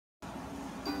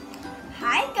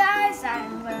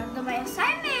I'm going to do my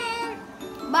assignment.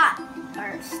 But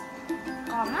first,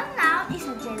 common noun is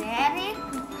a generic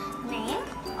name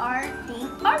or thing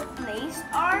or place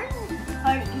or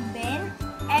event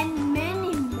and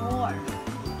many more.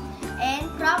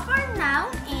 And proper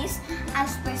noun is a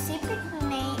specific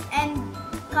name, and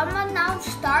common noun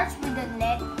starts with a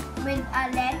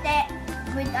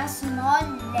small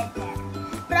letter.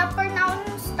 Proper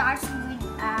noun starts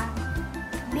with a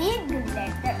big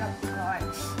letter, of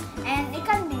course. And it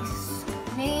can be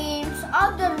names,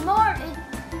 other more.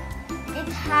 It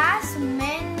has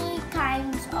many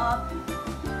kinds of.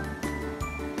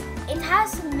 It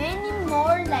has many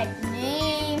more like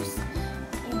names,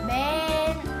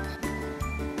 event.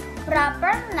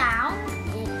 Proper noun,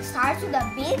 it starts with a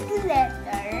big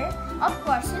letter. Of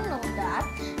course, you know that.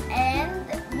 And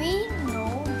we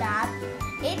know that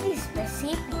it is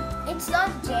specific. It's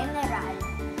not general.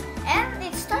 And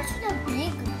it starts with a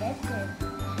big letter.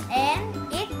 And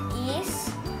it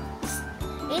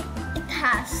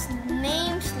has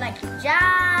names like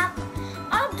Jack,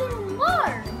 other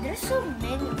more. There's so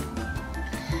many of them.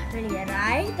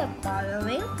 Rewrite the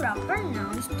following proper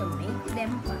nouns to make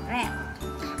them correct.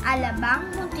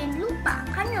 Alabang, Muntinlupa.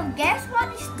 Can you guess what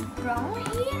is wrong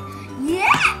here?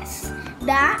 Yes!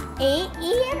 The A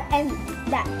here and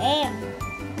the M.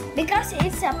 Because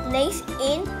it's a place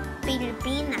in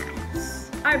Pilipinas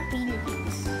or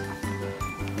Philippines.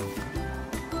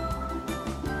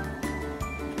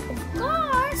 Of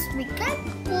course, we can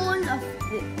pull off.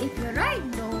 If you write,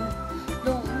 don't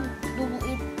do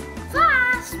it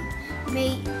fast.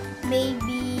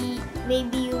 Maybe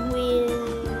you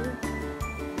will.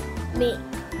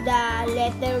 The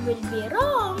letter will be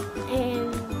wrong,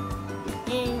 and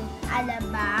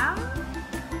alabang,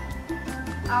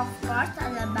 of course,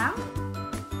 alabang.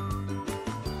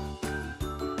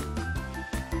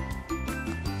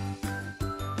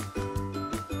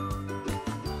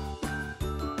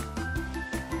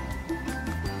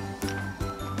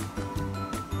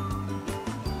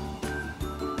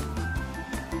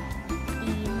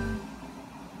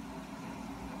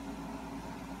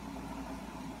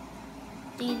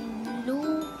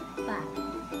 Tinlupa.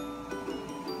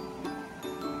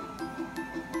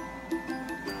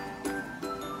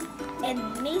 And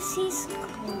Mrs.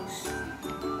 Cruz.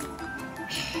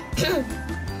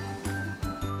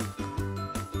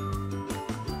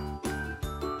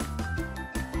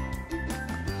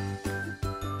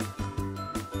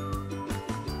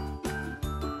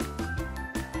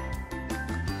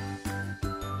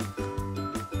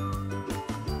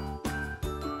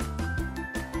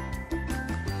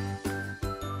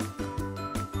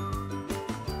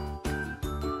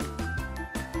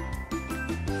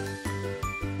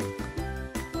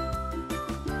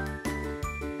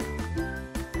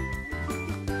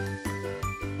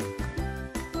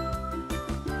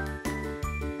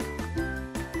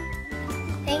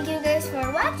 Thank you guys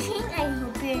for watching. I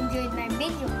hope you enjoyed my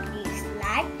video. Please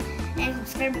like and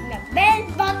subscribe with the bell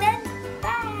button